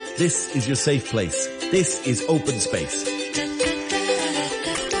This is your safe place. This is Open Space.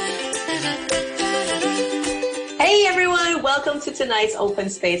 Hey everyone, welcome to tonight's Open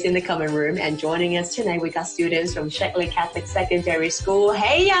Space in the Common Room. And joining us tonight, we got students from Shek Lei Catholic Secondary School.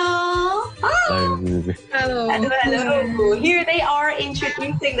 Hey y'all! Hello. Hello. Here they are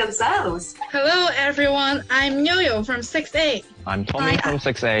introducing themselves. Hello everyone, I'm Yo-Yo from 6A. I'm Tommy from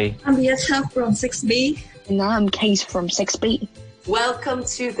 6A. I'm Yeta from 6B. And I'm Case from 6B. Welcome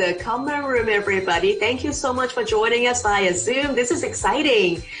to the Common Room, everybody. Thank you so much for joining us via Zoom. This is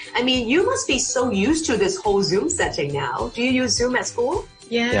exciting. I mean, you must be so used to this whole Zoom setting now. Do you use Zoom at school?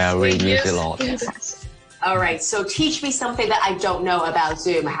 Yes, Yeah, we use it a lot. All right, so teach me something that I don't know about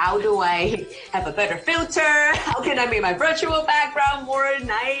Zoom. How do I have a better filter? How can I make my virtual background more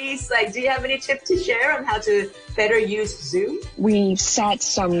nice? Like, do you have any tips to share on how to better use Zoom? We set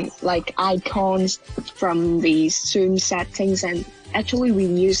some icons from the Zoom settings, and actually we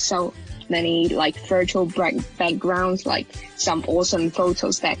use so many virtual backgrounds, like some awesome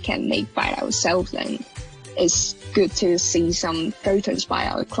photos that can make by ourselves, and it's good to see some photos by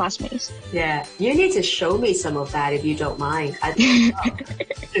our classmates. Yeah, you need to show me some of that if you don't mind. I'd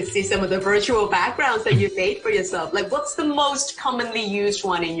love to see some of the virtual backgrounds that you made for yourself. Like, what's the most commonly used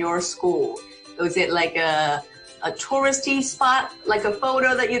one in your school? Was it like a touristy spot, like a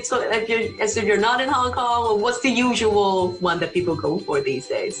photo that you took as if you're not in Hong Kong? Or what's the usual one that people go for these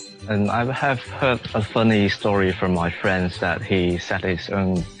days? And I have heard a funny story from my friends that he set his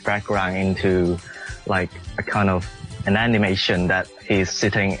own background into like a kind of an animation that he's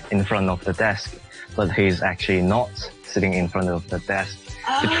sitting in front of the desk, but he's actually not sitting in front of the desk.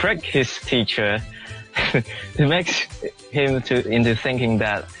 To trick his teacher, to make him into thinking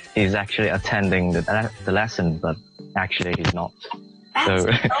that he's actually attending the lesson, but actually he's not. That's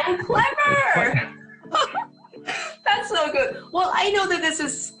so clever! That's so good. Well, I know that this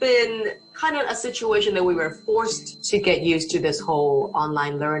has been kind of a situation that we were forced to get used to, this whole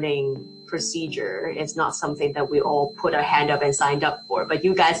online learning procedure. It's not something that we all put our hand up and signed up for, but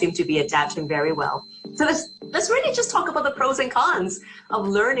you guys seem to be adapting very well. So let's really just talk about the pros and cons of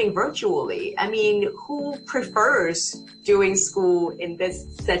learning virtually. I mean, who prefers doing school in this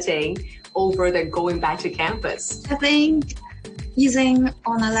setting over than going back to campus? I think using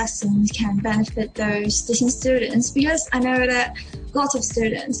online lessons can benefit those teaching students, because I know that lots of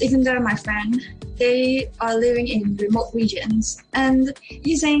students, even though my friend, they are living in remote regions, and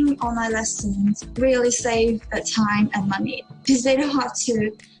using online lessons really save their time and money because they don't have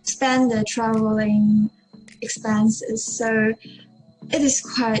to spend the traveling expenses. So it is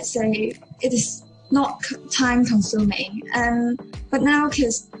quite safe. It is not time consuming. But now,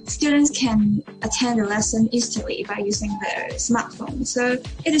 because students can attend the lesson instantly by using their smartphone, so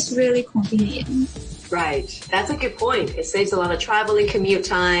it is really convenient. Right, that's a good point. It saves a lot of traveling, commute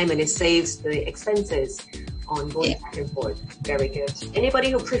time, and it saves the expenses on going back and forth. Very good.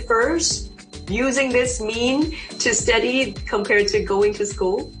 Anybody who prefers using this mean to study compared to going to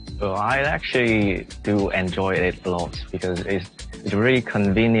school? So I actually do enjoy it a lot because it's really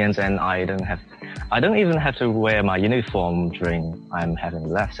convenient, and I don't even have to wear my uniform during I'm having a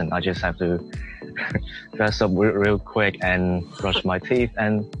lesson. I just have to dress up real quick and brush my teeth,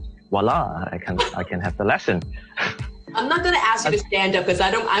 and voila, I can have the lesson. I'm not going to ask you to stand up because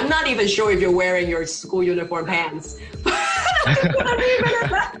I'm not even sure if you're wearing your school uniform pants.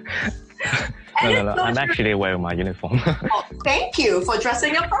 No, I'm actually wearing my uniform. Oh, thank you for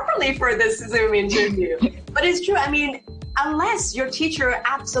dressing up properly for this Zoom interview. But it's true, I mean, unless your teacher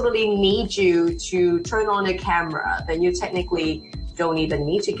absolutely needs you to turn on a camera, then you technically don't even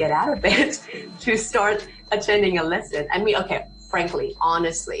need to get out of bed to start attending a lesson. I mean, okay, frankly,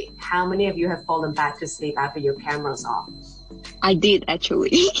 honestly, how many of you have fallen back to sleep after your camera's off? I did,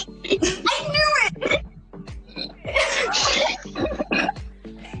 actually. I knew it!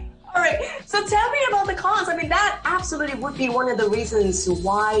 All right, so tell me about the cons. I mean, that absolutely would be one of the reasons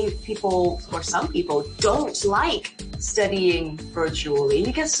why people, or some people, don't like studying virtually.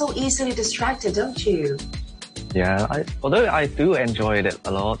 You get so easily distracted, don't you? Yeah, although I do enjoy it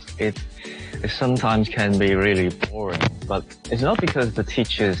a lot, it sometimes can be really boring. But it's not because the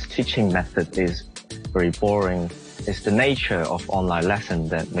teacher's teaching method is very boring. It's the nature of online lesson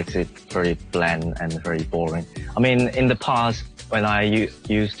that makes it very bland and very boring. I mean, in the past, when I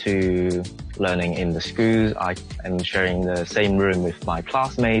used to learning in the schools, I am sharing the same room with my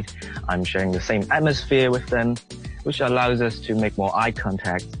classmates. I'm sharing the same atmosphere with them, which allows us to make more eye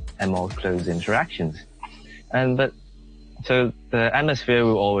contact and more close interactions. So the atmosphere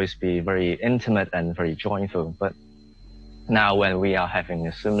will always be very intimate and very joyful. But now when we are having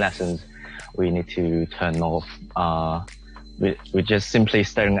the Zoom lessons, we need to turn off we just simply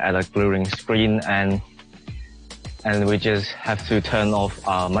staring at a glowing screen, and we just have to turn off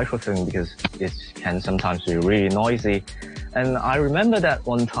our microphone because it can sometimes be really noisy. And I remember that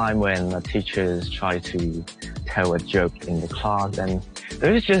one time when the teachers tried to tell a joke in the class, and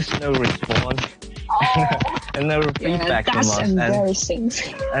there was just no response and no feedback from us. That's embarrassing.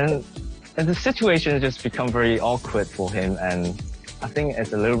 And the situation has just become very awkward for him, and I think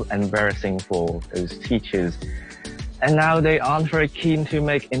it's a little embarrassing for those teachers. And now they aren't very keen to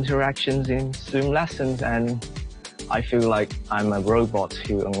make interactions in Zoom lessons, and I feel like I'm a robot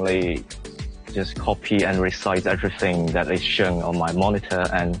who only just copy and recite everything that is shown on my monitor,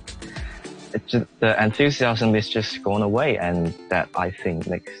 and the enthusiasm is just gone away, and that I think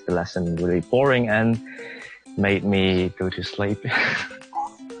makes the lesson really boring and made me go to sleep.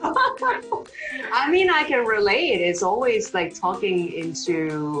 I mean, I can relate. It's always like talking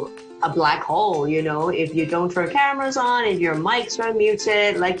into a black hole, you know, if you don't turn cameras on, if your mics are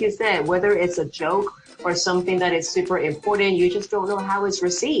muted, like you said, whether it's a joke or something that is super important, you just don't know how it's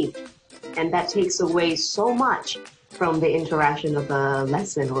received. And that takes away so much from the interaction of a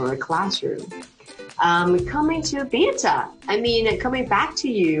lesson or a classroom. Coming to Beata, I mean, coming back to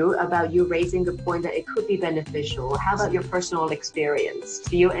you about you raising the point that it could be beneficial. How about your personal experience?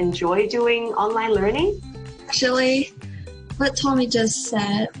 Do you enjoy doing online learning? Actually, what Tommy just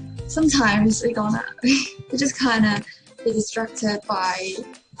said, sometimes we just kind of be distracted by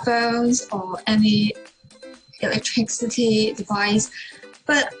phones or any electricity device.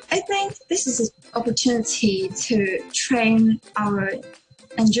 But I think this is an opportunity to train our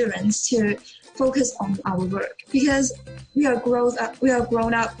endurance to focus on our work, because we are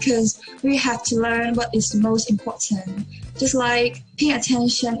grown up because we have to learn what is most important. Just like paying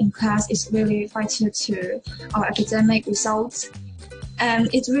attention in class is really vital to our academic results,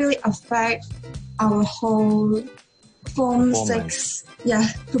 and it really affects our whole Form 6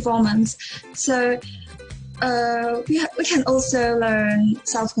 performance. So we can also learn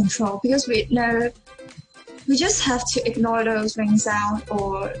self-control, because we know we just have to ignore those ring sound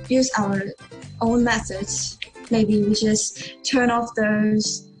or use our own methods. Maybe we just turn off our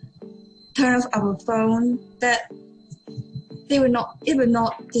phone, that it will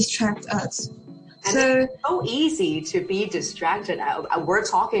not distract us. And it's so easy to be distracted. We're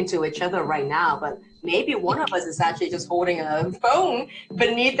talking to each other right now, but maybe one of us is actually just holding a phone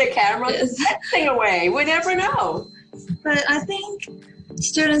beneath the camera, texting away. We never know. But I think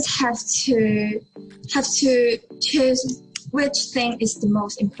students have to choose which thing is the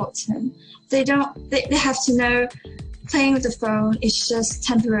most important. They have to know playing with the phone is just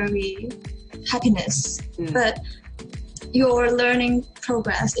temporary happiness, but your learning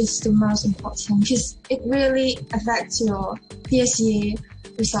progress is the most important, because it really affects your PSE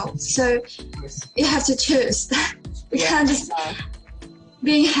results. So you have to choose. You can't just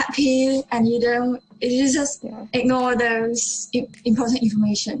being happy and you just ignore those important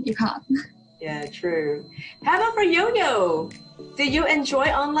information. You can't. Yeah, true. How about for Yo-Yo? Do you enjoy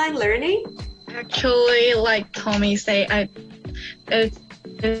online learning? Actually, like Tommy said,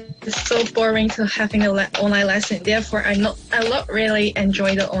 it's so boring to having an online lesson. Therefore, I not really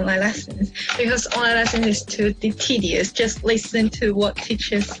enjoy the online lessons, because online lessons is too tedious. Just listen to what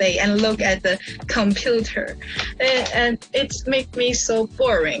teachers say and look at the computer, and it make me so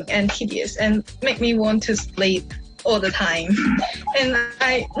boring and tedious, and make me want to sleep all the time. And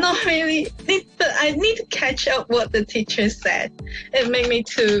I not really need, but I need to catch up what the teacher said. It made me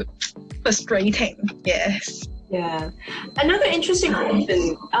too frustrating. Yes. Yeah. Another interesting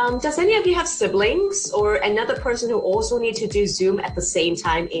question. Does any of you have siblings or another person who also need to do Zoom at the same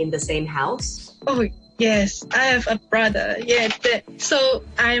time in the same house? Oh, yes. I have a brother. Yeah. So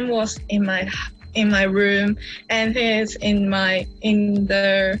I was in my room, and he's in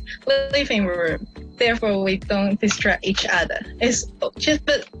the living room. Therefore, we don't distract each other. It's just,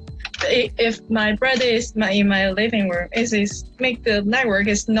 but if my brother is in my living room, it make the network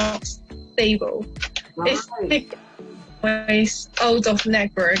is not stable. Right. It's always out of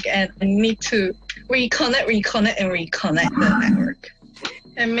network, and I need to reconnect the network,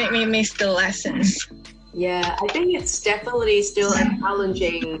 and make me miss the lessons. Yeah, I think it's definitely still a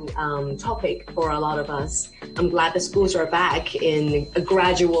challenging topic for a lot of us. I'm glad the schools are back in a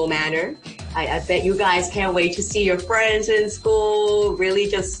gradual manner. I bet you guys can't wait to see your friends in school, really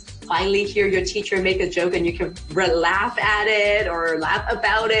just finally hear your teacher make a joke and you can laugh at it or laugh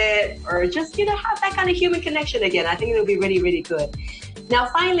about it, or just, have that kind of human connection again. I think it'll be really, really good. Now,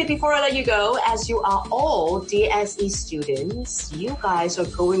 finally, before I let you go, as you are all DSE students, you guys are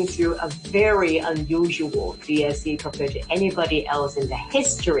going through a very unusual DSE compared to anybody else in the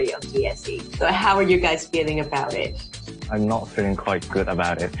history of DSE. So how are you guys feeling about it? I'm not feeling quite good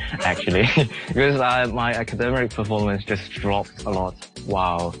about it, actually, because my academic performance just dropped a lot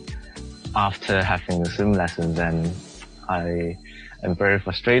after having the Zoom lessons, and I am very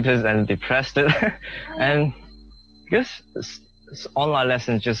frustrated and depressed. And because online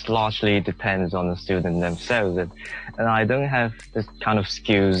lessons just largely depends on the student themselves, and I don't have this kind of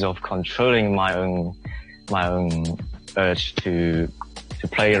skills of controlling my own urge to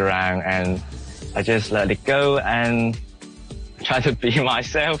play around, and I just let it go and try to be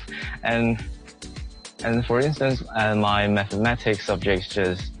myself. And for instance, my mathematics subjects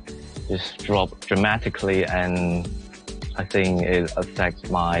just dropped dramatically, and I think it affects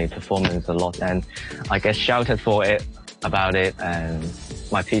my performance a lot, and I get shouted about it, and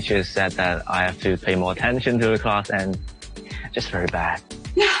my teachers said that I have to pay more attention to the class, and just very bad.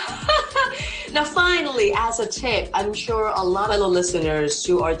 Now, finally, as a tip, I'm sure a lot of the listeners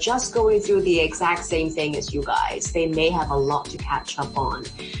who are just going through the exact same thing as you guys, they may have a lot to catch up on.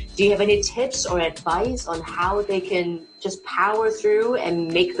 Do you have any tips or advice on how they can just power through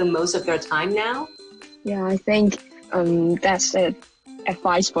and make the most of their time now? Yeah, I think that's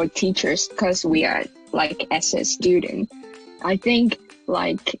advice for teachers, because we are like as a student. I think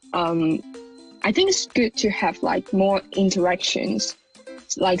it's good to have like more interactions,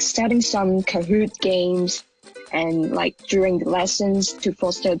 like starting some Kahoot games and like during the lessons to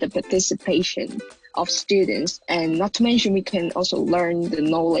foster the participation of students. And not to mention, we can also learn the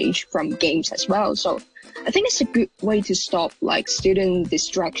knowledge from games as well. So I think it's a good way to stop like student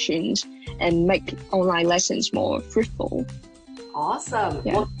distractions and make online lessons more fruitful. Awesome.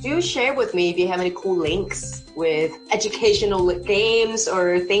 Yeah. Well, do share with me if you have any cool links with educational games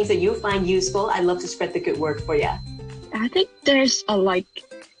or things that you find useful. I'd love to spread the good word for you. I think there's a link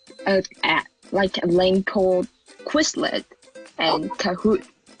called Quizlet and Kahoot.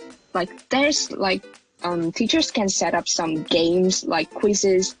 Like there's like teachers can set up some games like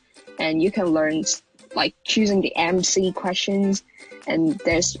quizzes, and you can learn like choosing the MC questions, and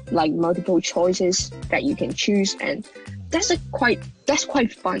there's like multiple choices that you can choose, and that's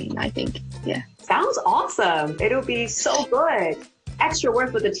quite fun, I think. Yeah. Sounds awesome. It'll be so good. Extra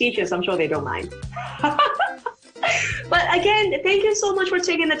work with the teachers, I'm sure they don't mind. But again, thank you so much for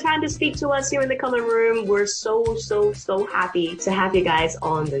taking the time to speak to us here in the common room. We're so happy to have you guys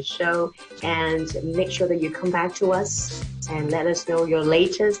on the show, and make sure that you come back to us and let us know your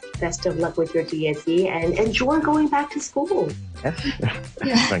latest. Best of luck with your DSE, and enjoy going back to school.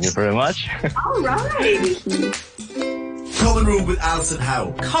 Yes. Thank you very much. All right. Common Room with Alyson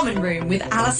Hau. Common Room with Alyson